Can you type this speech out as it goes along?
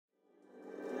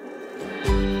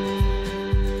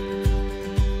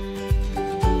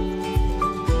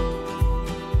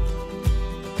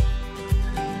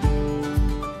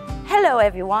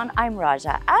everyone, I'm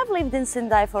Raja. I've lived in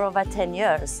Sendai for over 10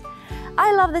 years.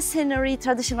 I love the scenery,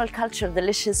 traditional culture,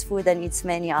 delicious food and its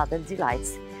many other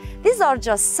delights. These are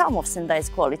just some of Sendai's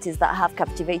qualities that have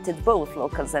captivated both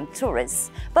locals and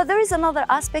tourists. But there is another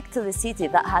aspect to the city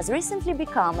that has recently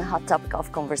become a hot topic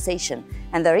of conversation,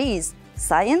 and there is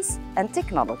science and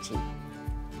technology.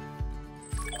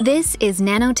 This is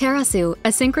NanoTerasu, a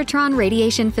synchrotron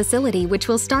radiation facility which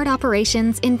will start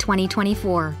operations in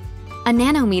 2024. A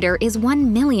nanometer is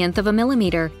 1/1,000,000th of a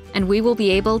millimeter, and we will be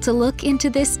able to look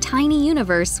into this tiny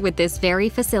universe with this very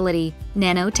facility,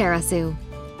 NanoTerasu.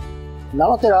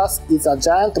 NanoTerasu is a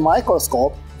giant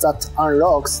microscope that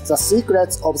unlocks the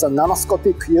secrets of the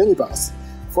nanoscopic universe.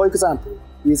 For example,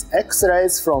 with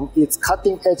X-rays from its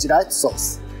cutting-edge light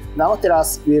source,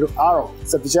 NanoTerasu will allow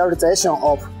the visualization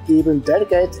of even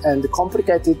delicate and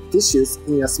complicated tissues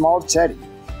in a small jelly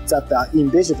that are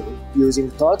invisible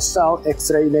using traditional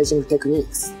X-ray imaging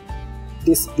techniques.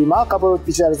 This remarkable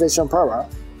visualization power,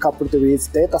 coupled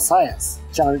with data science,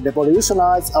 can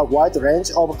revolutionize a wide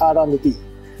range of R&D.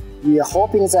 We are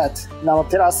hoping that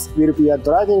NanoTerasu will be a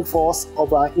driving force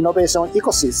of an innovation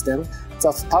ecosystem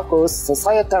that tackles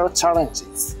societal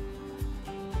challenges.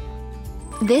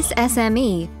 This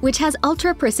SME, which has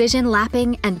ultra-precision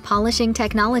lapping and polishing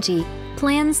technology,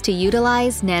 plans to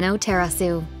utilize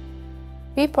NanoTerasu.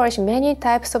 We polish many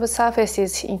types of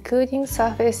surfaces, including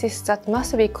surfaces that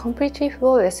must be completely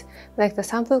flawless, like the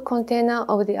sample container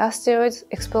of the Asteroids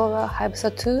Explorer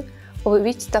Hayabusa 2, of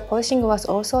which the polishing was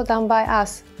also done by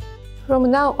us. From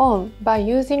now on, by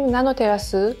using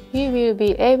NanoTerasu, we will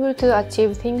be able to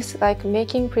achieve things like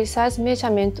making precise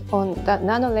measurement on the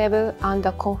nano level and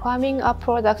confirming a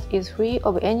product is free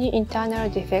of any internal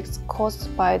defects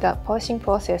caused by the polishing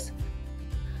process.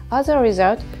 As a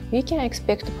result, we can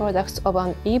expect products of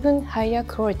an even higher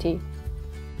quality.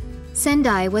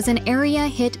 Sendai was an area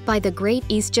hit by the Great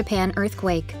East Japan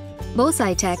earthquake.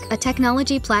 BOSAI-TECH, a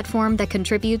technology platform that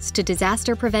contributes to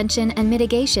disaster prevention and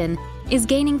mitigation, is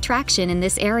gaining traction in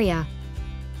this area.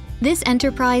 This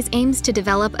enterprise aims to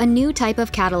develop a new type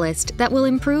of catalyst that will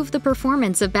improve the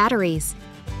performance of batteries.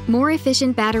 More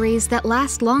efficient batteries that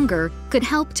last longer could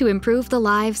help to improve the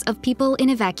lives of people in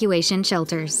evacuation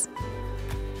shelters.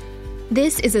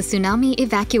 This is a tsunami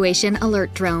evacuation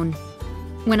alert drone.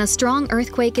 When a strong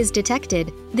earthquake is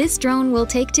detected, this drone will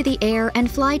take to the air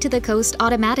and fly to the coast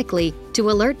automatically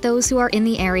to alert those who are in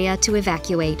the area to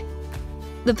evacuate.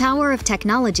 The power of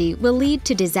technology will lead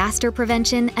to disaster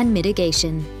prevention and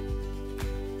mitigation.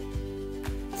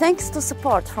 Thanks to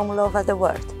support from all over the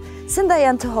world, Sendai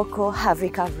and Tohoku have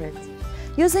recovered.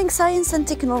 Using science and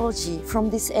technology from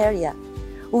this area,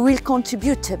 we will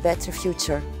contribute to a better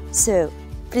future. So,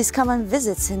 please come and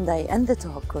visit Sendai and the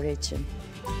Tohoku region.